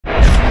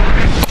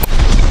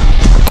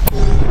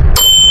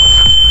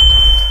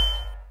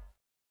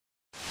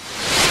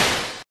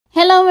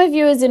my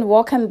viewers, and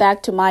welcome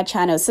back to my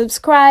channel.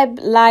 Subscribe,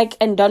 like,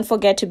 and don't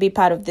forget to be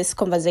part of this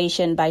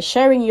conversation by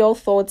sharing your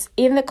thoughts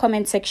in the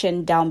comment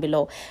section down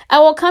below.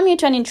 I welcome you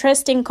to an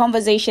interesting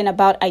conversation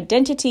about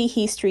identity,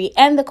 history,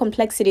 and the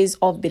complexities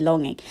of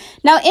belonging.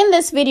 Now, in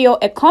this video,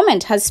 a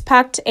comment has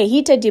sparked a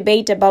heated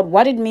debate about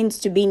what it means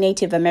to be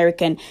Native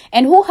American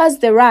and who has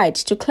the right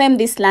to claim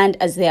this land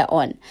as their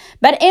own.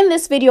 But in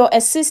this video, a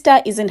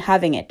sister isn't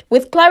having it.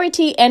 With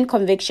clarity and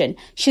conviction,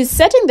 she's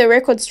setting the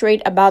record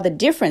straight about the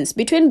difference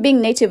between being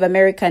Native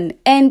American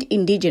and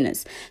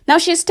Indigenous. Now,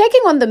 she's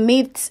taking on the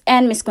myths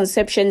and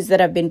misconceptions that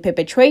have been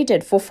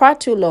perpetrated for far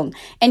too long,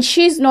 and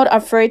she's not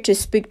afraid to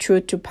speak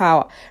truth to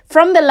power.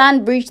 From the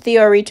land bridge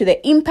theory to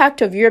the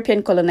impact of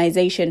European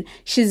colonization,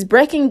 she's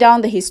breaking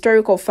down the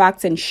historical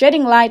facts and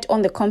shedding light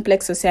on the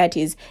complex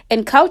societies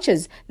and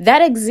cultures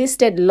that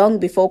existed long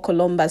before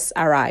Columbus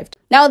arrived.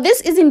 Now, this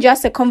isn't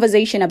just a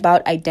conversation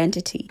about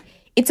identity.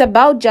 It's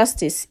about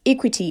justice,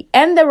 equity,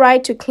 and the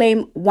right to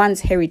claim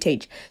one's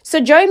heritage. So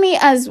join me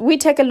as we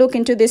take a look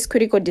into this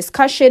critical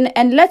discussion,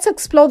 and let's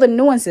explore the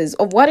nuances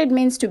of what it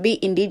means to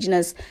be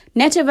Indigenous,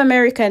 Native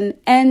American,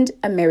 and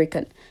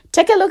American.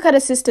 Take a look at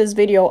a sister's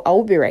video. I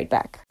will be right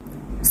back.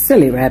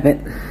 Silly rabbit.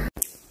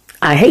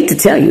 I hate to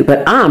tell you,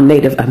 but I'm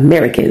Native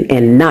American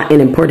and not an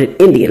imported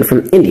Indian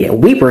from India.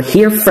 We were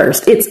here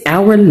first. It's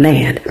our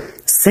land.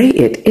 Say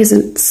it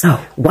isn't so.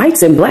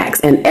 Whites and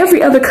blacks and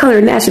every other color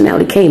and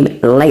nationality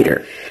came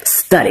later.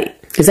 Study.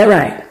 Is that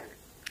right?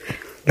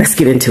 Let's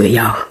get into it,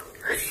 y'all.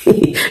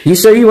 You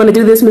sure you want to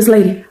do this, Miss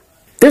Lady?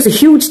 There's a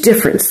huge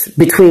difference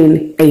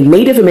between a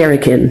Native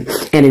American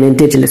and an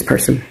Indigenous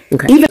person.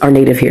 Okay. Even are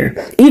Native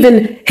here.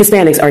 Even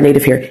Hispanics are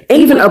Native here.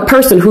 Even a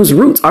person whose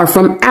roots are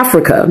from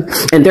Africa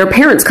and their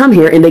parents come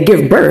here and they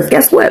give birth.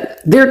 Guess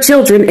what? Their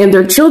children and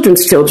their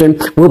children's children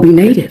will be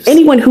natives.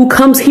 Anyone who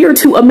comes here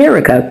to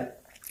America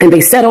and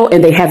they settle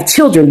and they have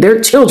children, their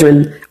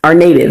children are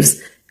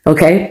natives.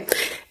 Okay.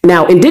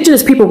 Now,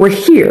 Indigenous people were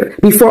here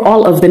before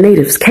all of the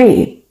natives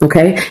came.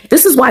 Okay,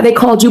 this is why they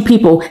called you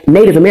people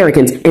Native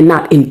Americans and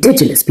not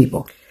Indigenous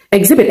people.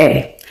 Exhibit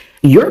A,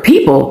 your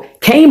people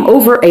came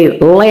over a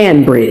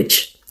land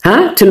bridge,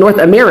 to North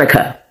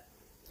America,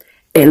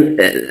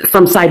 and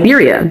from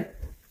Siberia,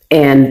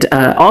 and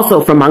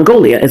also from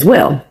Mongolia as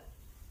well.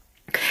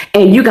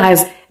 And you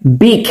guys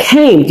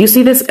became, do you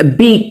see this?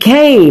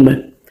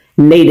 Became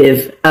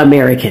Native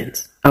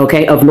Americans,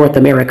 okay, of North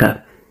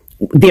America,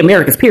 the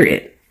Americas,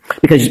 period.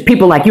 Because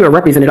people like you are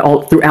represented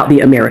all throughout the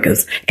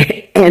Americas.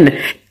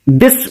 And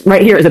this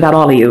right here is about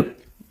all of you.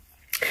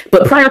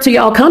 But prior to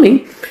y'all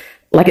coming,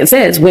 like it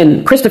says,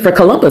 when Christopher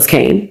Columbus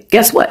came,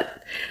 guess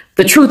what?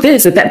 The truth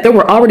is that there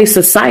were already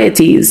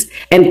societies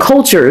and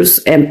cultures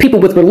and people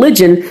with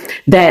religion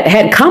that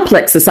had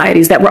complex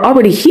societies that were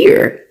already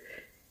here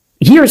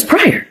years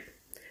prior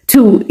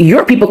to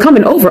your people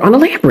coming over on a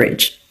land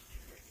bridge.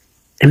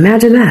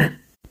 Imagine that.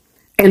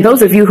 And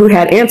those of you who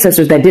had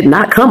ancestors that did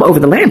not come over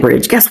the land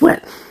bridge, guess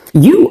what?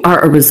 You are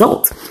a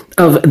result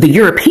of the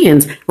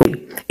Europeans,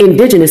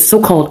 Indigenous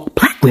so-called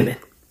black women.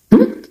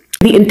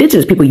 The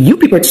Indigenous people, you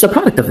people are just a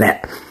product of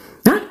that.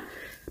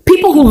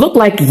 People who look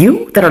like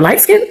you that are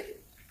light-skinned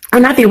are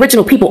not the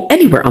original people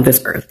anywhere on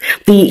this earth.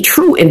 The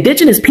true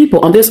Indigenous people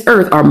on this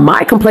earth are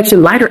my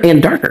complexion lighter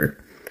and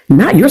darker,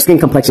 not your skin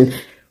complexion.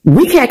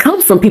 We can't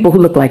come from people who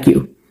look like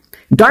you.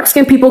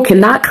 Dark-skinned people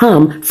cannot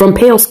come from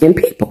pale-skinned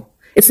people.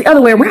 It's the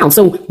other way around.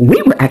 So we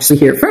were actually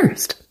here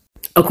first.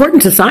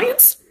 According to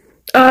science,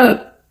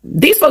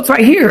 these folks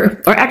right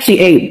here are actually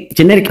a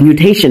genetic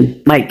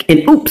mutation, like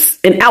an oops,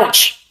 an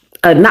ouch,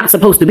 not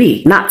supposed to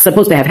be, not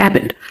supposed to have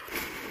happened.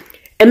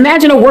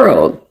 Imagine a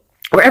world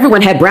where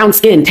everyone had brown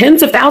skin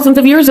tens of thousands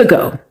of years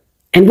ago.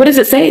 And what does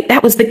it say?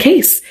 That was the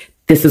case.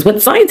 This is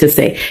what scientists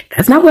say.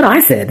 That's not what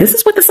I said. This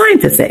is what the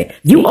scientists say.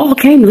 You all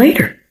came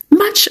later,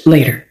 much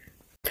later.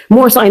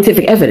 More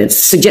scientific evidence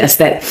suggests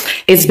that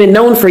it's been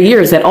known for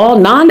years that all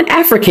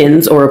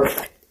non-Africans, or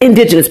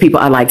Indigenous people,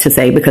 I like to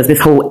say, because this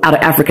whole out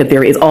of Africa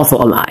theory is also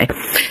a lie.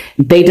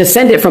 They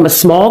descended from a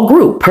small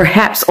group,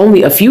 perhaps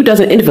only a few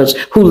dozen individuals,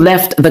 who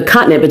left the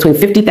continent between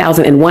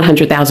 50,000 and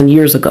 100,000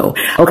 years ago.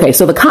 Okay,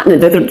 so the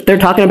continent that they're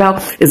talking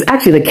about is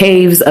actually the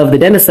caves of the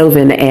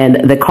Denisovan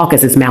and the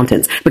Caucasus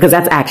Mountains, because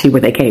that's actually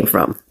where they came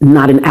from,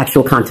 not an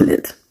actual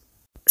continent.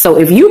 So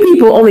if you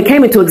people only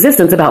came into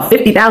existence about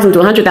 50,000 to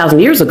 100,000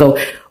 years ago,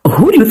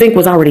 who do you think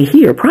was already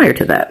here prior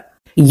to that?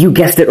 You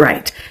guessed it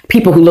right.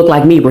 People who look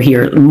like me were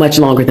here much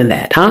longer than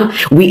that,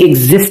 We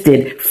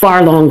existed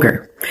far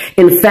longer.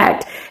 In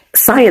fact,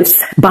 science,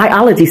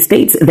 biology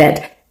states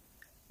that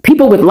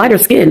people with lighter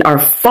skin are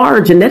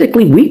far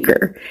genetically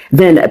weaker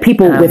than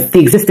people with the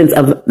existence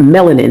of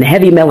melanin,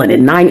 heavy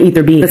melanin,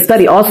 9-ether-B. The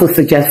study also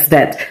suggests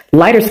that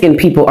lighter skinned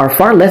people are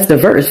far less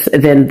diverse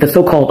than the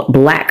so-called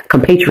black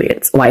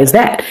compatriots. Why is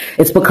that?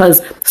 It's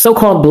because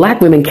so-called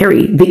black women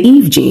carry the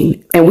Eve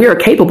gene, and we are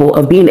capable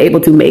of being able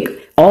to make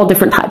all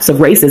different types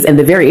of races and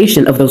the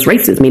variation of those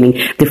races, meaning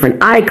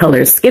different eye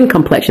colors, skin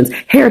complexions,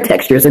 hair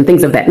textures, and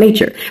things of that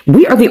nature.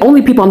 We are the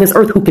only people on this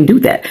earth who can do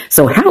that.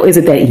 So how is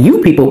it that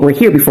you people were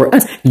here before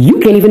us? You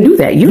can't even do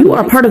that. You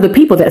are part of the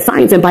people that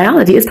science and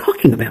biology is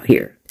talking about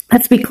here.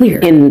 Let's be clear.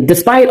 And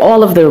despite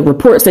all of the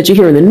reports that you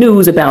hear in the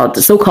news about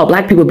so-called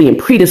Black people being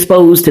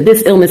predisposed to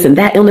this illness and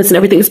that illness and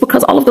everything, it's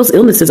because all of those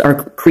illnesses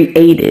are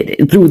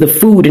created through the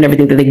food and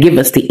everything that they give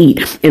us to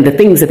eat and the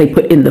things that they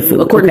put in the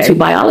food. According to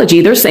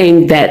biology, they're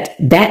saying that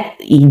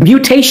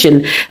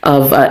mutation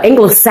of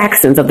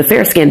Anglo-Saxons, of the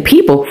fair-skinned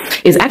people,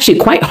 is actually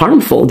quite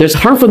harmful. There's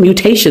harmful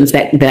mutations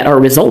that are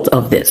a result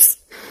of this.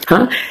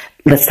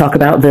 Let's talk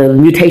about the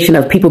mutation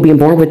of people being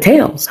born with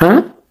tails.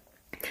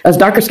 Us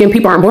darker skinned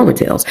people aren't born with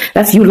tails.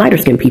 That's you lighter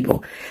skinned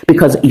people,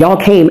 because y'all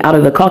came out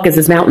of the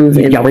Caucasus Mountains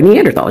and y'all were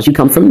Neanderthals. You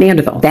come from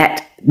Neanderthal.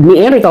 That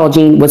Neanderthal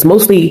gene was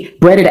mostly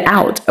bred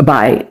out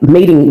by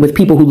mating with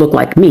people who look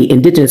like me,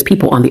 indigenous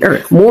people on the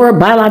earth. More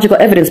biological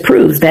evidence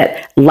proves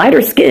that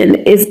lighter skin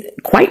is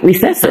quite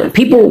recessive.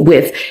 People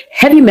with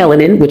heavy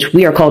melanin, which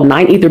we are called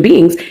 9 ether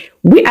beings,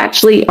 we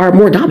actually are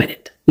more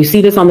dominant. You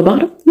see this on the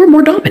bottom? We're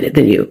more dominant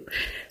than you.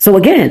 So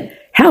again,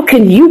 how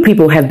can you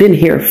people have been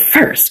here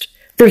first?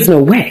 There's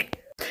no way.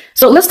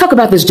 So let's talk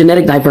about this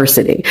genetic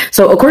diversity.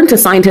 So according to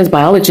scientists,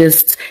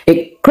 biologists,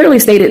 it clearly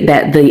stated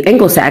that the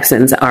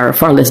Anglo-Saxons are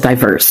far less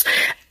diverse.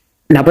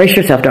 Now brace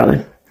yourself,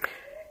 darling.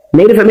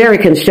 Native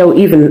Americans show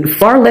even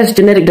far less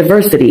genetic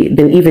diversity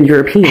than even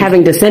Europeans,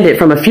 having descended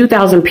from a few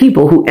thousand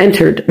people who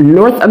entered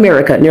North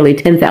America nearly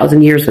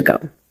 10,000 years ago.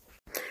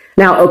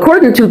 Now,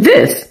 according to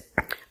this,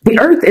 the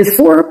Earth is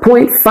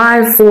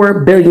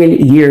 4.54 billion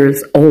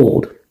years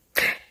old.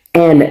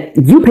 And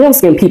you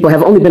pale-skinned people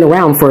have only been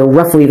around for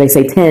roughly, they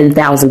say,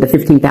 10,000 to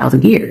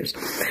 15,000 years.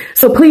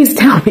 So please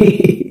tell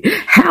me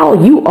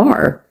how you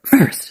are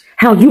first,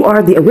 how you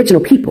are the original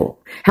people,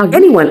 how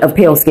anyone of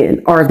pale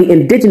skin are the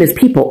indigenous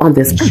people on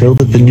this earth. Show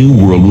that the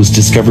New World was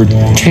discovered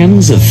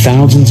tens of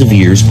thousands of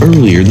years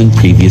earlier than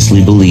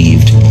previously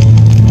believed,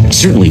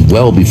 certainly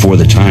well before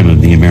the time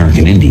of the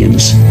American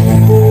Indians.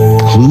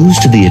 Clues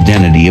to the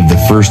identity of the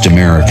first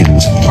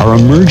Americans are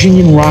emerging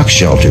in rock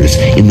shelters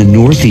in the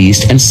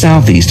northeast and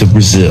southeast of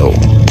Brazil.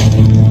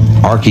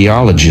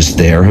 Archaeologists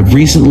there have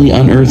recently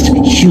unearthed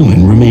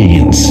human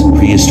remains.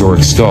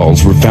 Prehistoric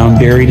skulls were found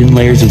buried in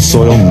layers of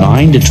soil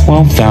 9 to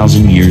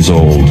 12,000 years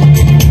old.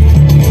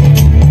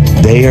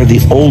 They are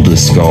the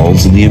oldest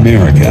skulls in the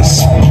Americas.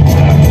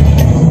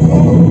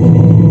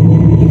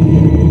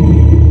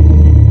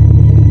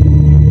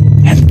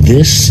 And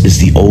this is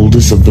the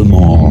oldest of them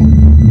all.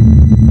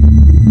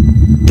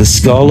 The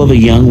skull of a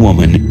young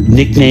woman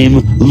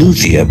nicknamed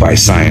Luthia by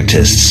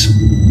scientists.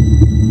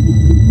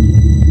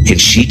 Can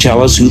she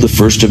tell us who the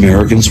first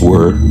Americans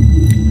were?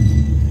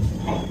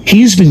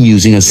 He's been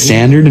using a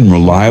standard and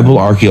reliable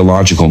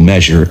archaeological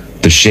measure,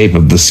 the shape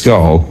of the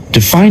skull,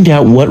 to find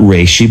out what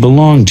race she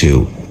belonged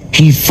to.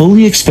 He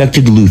fully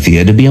expected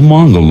Luthia to be a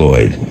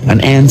Mongoloid,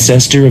 an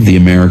ancestor of the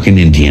American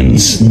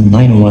Indians.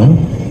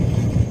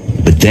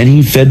 9-1. But then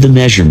he fed the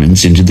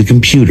measurements into the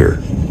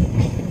computer.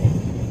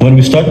 When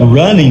we start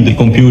running the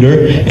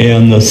computer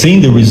and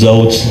seeing the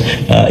results,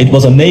 it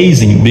was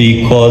amazing,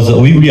 because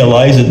we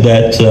realized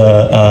that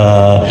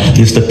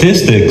the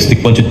statistics, the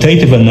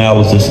quantitative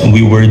analysis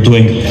we were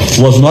doing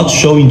was not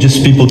showing these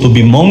people to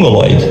be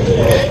Mongoloid.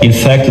 In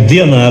fact, the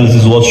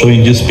analysis was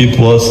showing these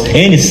people as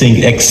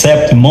anything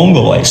except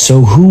Mongoloid.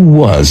 So who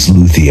was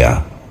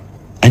Luthia?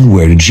 And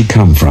where did she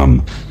come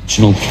from?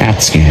 Original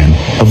CAT scan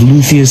of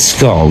Luthia's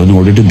skull in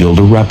order to build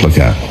a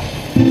replica.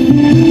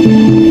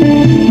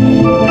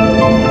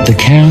 The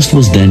cast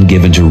was then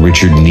given to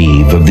Richard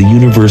Neve of the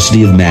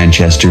University of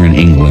Manchester in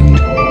England,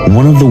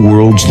 one of the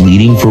world's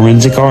leading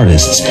forensic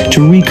artists,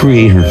 to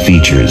recreate her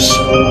features.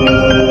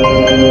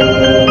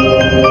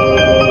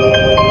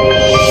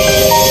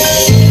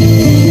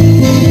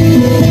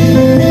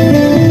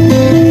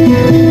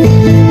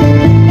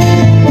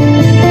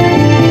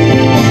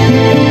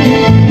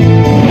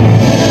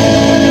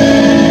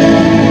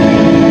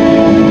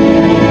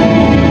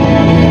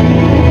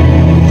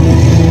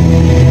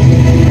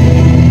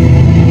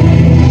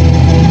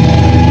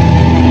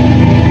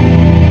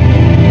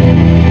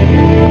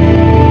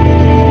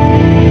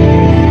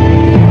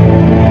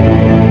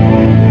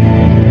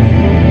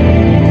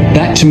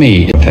 To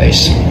me, a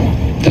face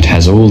that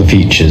has all the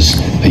features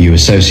that you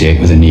associate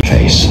with a new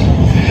face.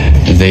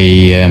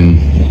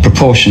 The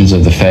proportions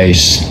of the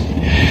face,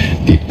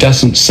 it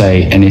doesn't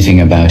say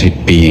anything about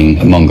it being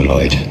a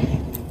Mongoloid.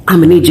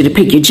 I'm gonna need you to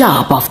pick your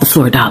jaw up off the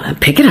floor, darling.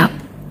 Pick it up,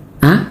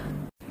 huh?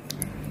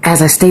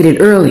 As I stated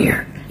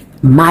earlier,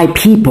 my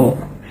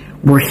people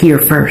were here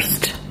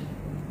first.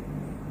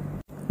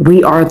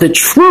 We are the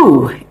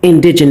true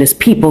indigenous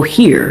people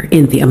here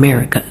in the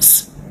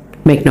Americas.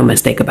 Make no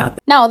mistake about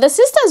that. Now, the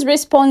sister's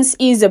response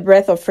is a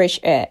breath of fresh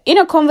air. In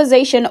a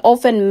conversation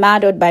often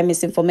marred by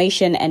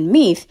misinformation and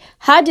myth,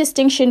 her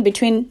distinction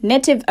between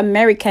Native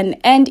American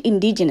and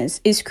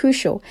Indigenous is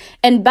crucial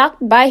and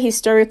backed by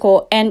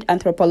historical and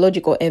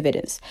anthropological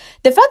evidence.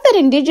 The fact that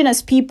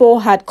Indigenous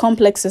people had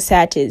complex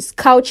societies,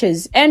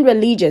 cultures, and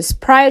religions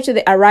prior to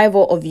the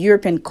arrival of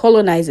European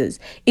colonizers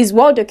is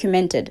well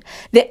documented.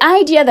 The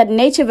idea that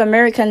Native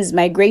Americans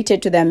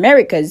migrated to the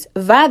Americas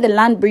via the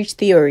land bridge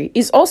theory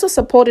is also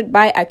supported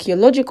by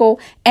archaeological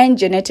and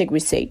genetic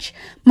research.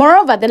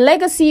 Moreover, the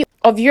legacy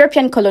of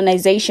European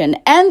colonization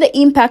and the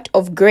impact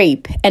of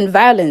rape and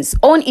violence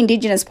on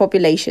indigenous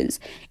populations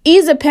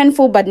is a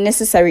painful but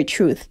necessary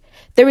truth.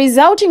 The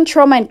resulting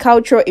trauma and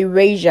cultural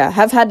erasure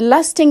have had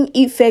lasting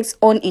effects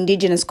on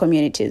indigenous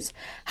communities.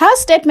 Her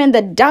statement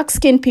that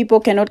dark-skinned people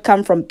cannot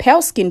come from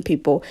pale-skinned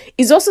people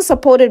is also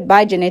supported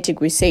by genetic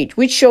research,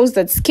 which shows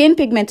that skin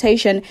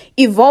pigmentation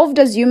evolved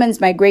as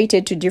humans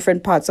migrated to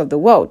different parts of the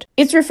world.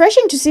 It's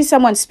refreshing to see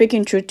someone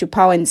speaking truth to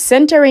power and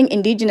centering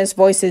indigenous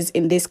voices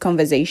in this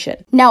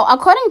conversation. Now,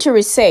 according to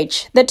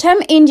research, the term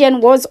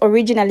Indian was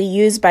originally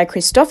used by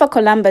Christopher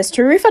Columbus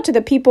to refer to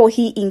the people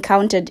he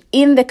encountered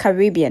in the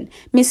Caribbean,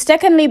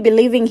 mistakenly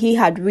believing he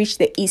had reached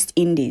the East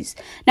Indies.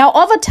 Now,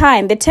 over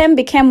time, the term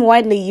became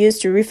widely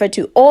used to refer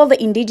to all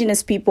the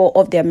indigenous people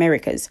of the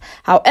Americas.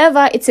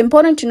 However, it's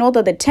important to note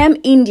that the term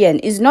Indian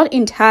is not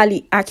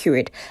entirely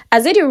accurate,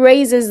 as it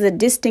erases the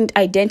distinct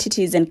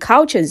identities and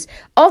cultures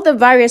of the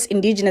various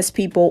indigenous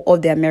people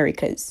of the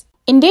Americas.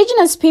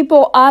 Indigenous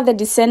people are the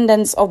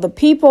descendants of the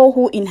people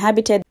who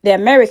inhabited the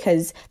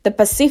Americas, the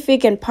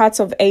Pacific, and parts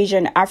of Asia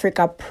and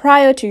Africa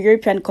prior to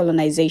European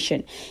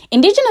colonization.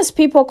 Indigenous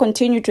people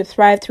continue to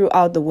thrive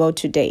throughout the world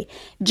today.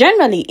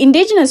 Generally,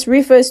 indigenous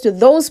refers to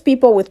those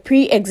people with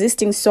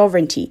pre-existing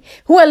sovereignty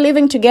who are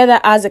living together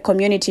as a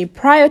community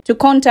prior to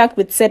contact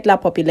with settler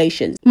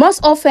populations.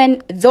 Most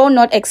often, though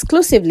not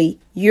exclusively,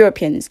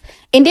 Europeans.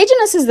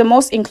 Indigenous is the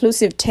most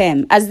inclusive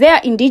term, as there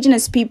are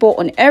indigenous people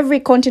on every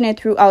continent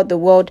throughout the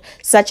world,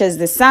 such as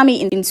the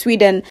Sami in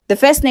Sweden, the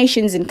First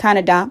Nations in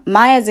Canada,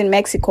 Mayas in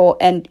Mexico,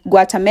 and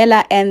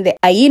Guatemala, and the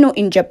Ainu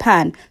in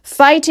Japan,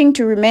 fighting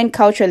to remain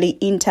culturally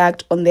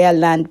intact on their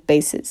land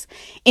bases.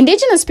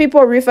 Indigenous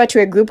people refer to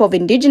a group of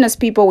indigenous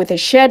people with a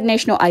shared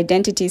national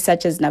identity,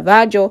 such as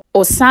Navajo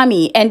or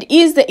Sami, and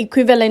is the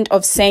equivalent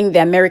of saying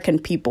the American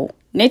people.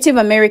 Native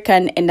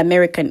American and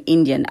American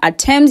Indian are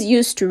terms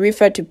used to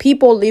refer to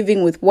people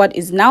living with what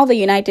is now the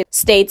United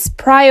States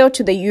prior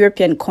to the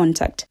European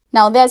contact.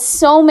 Now, there's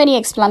so many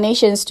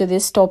explanations to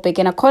this topic,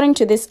 and according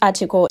to this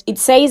article, it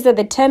says that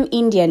the term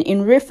Indian,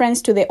 in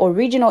reference to the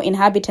original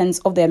inhabitants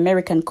of the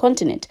American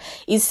continent,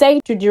 is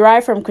said to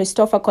derive from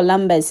Christopher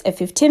Columbus, a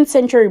 15th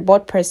century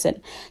boat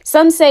person.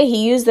 Some say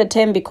he used the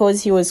term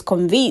because he was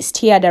convinced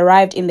he had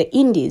arrived in the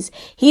Indies,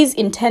 his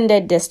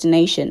intended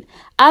destination.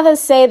 Others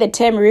say the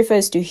term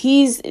refers to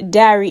his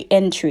diary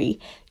entry,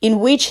 in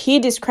which he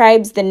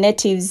describes the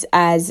natives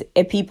as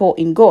a people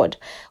in God.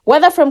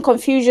 Whether from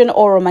confusion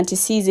or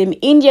romanticism,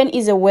 Indian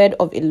is a word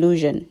of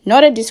illusion,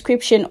 not a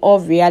description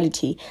of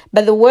reality,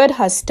 but the word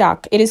has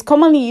stuck. It is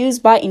commonly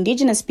used by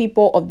indigenous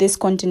people of this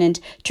continent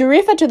to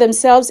refer to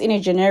themselves in a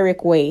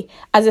generic way,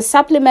 as a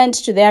supplement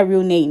to their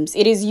real names.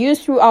 It is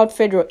used throughout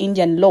federal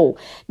Indian law,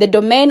 the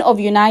domain of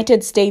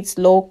United States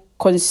law,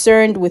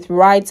 concerned with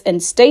rights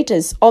and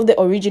status of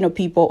the original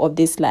people of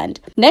this land.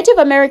 Native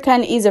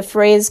American is a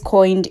phrase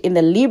coined in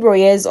the liberal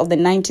years of the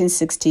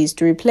 1960s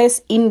to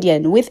replace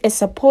Indian with a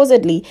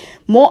supposedly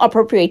more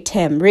appropriate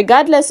term.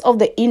 Regardless of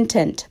the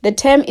intent, the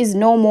term is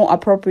no more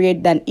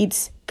appropriate than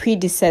its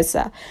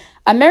predecessor.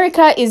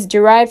 America is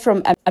derived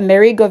from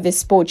Amerigo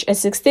Vespucci, a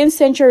 16th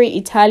century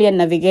Italian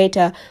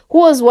navigator who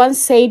was once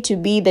said to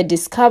be the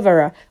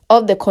discoverer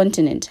of the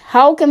continent.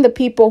 How can the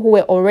people who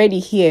were already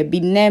here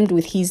be named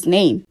with his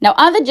name? Now,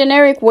 other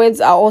generic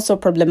words are also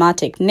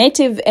problematic.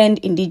 Native and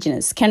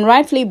indigenous can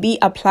rightfully be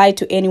applied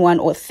to anyone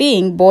or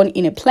thing born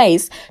in a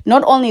place,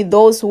 not only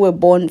those who were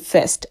born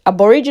first.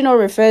 Aboriginal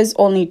refers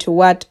only to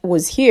what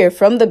was here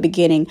from the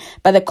beginning,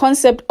 but the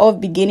concept of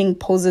beginning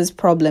poses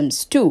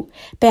problems too.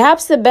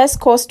 Perhaps the best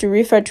course to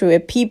refer to a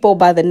people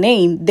by the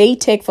name they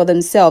take for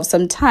themselves.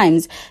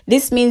 Sometimes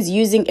this means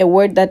using a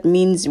word that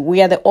means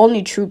we are the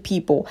only true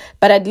people,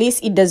 but at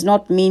least it does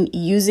not mean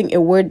using a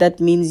word that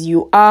means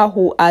you are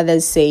who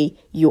others say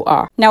you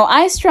are. Now,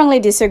 I strongly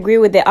disagree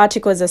with the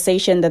article's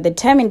assertion that the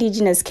term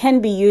indigenous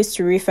can be used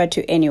to refer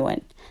to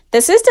anyone. The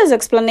sister's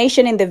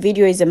explanation in the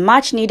video is a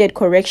much-needed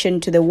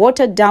correction to the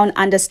watered-down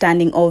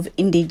understanding of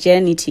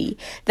indigeneity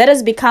that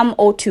has become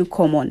all too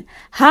common.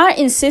 Her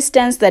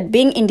insistence that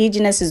being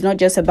indigenous is not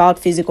just about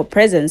physical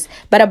presence,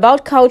 but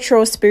about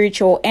cultural,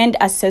 spiritual,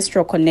 and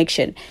ancestral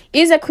connection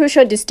is a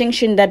crucial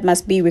distinction that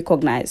must be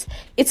recognized.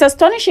 It's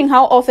astonishing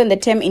how often the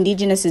term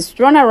indigenous is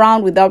thrown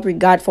around without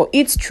regard for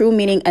its true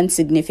meaning and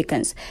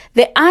significance.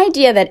 The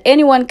idea that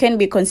anyone can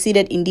be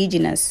considered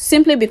indigenous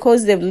simply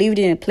because they've lived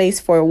in a place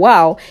for a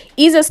while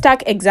is a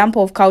stark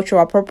example of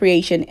cultural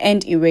appropriation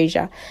and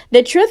erasure.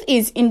 The truth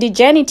is,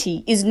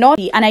 indigeneity is not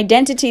an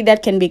identity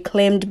that can be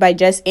claimed by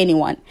just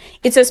anyone.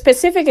 It's a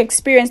specific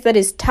experience that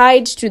is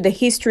tied to the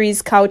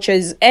histories,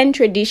 cultures, and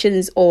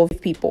traditions of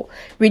people.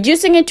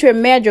 Reducing it to a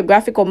mere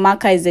geographical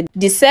marker is a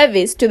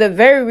disservice to the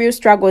very real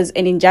struggles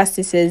and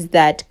injustices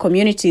that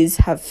communities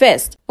have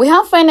faced. We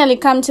have finally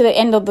come to the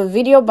end of the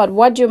video, but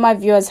what do my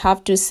viewers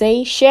have to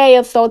say? Share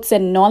your thoughts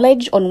and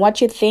knowledge on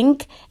what you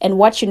think and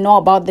what you know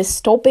about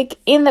this topic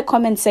in the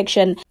comment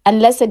section,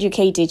 and let's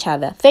educate each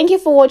other. Thank you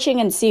for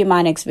watching, and see you in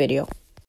my next video.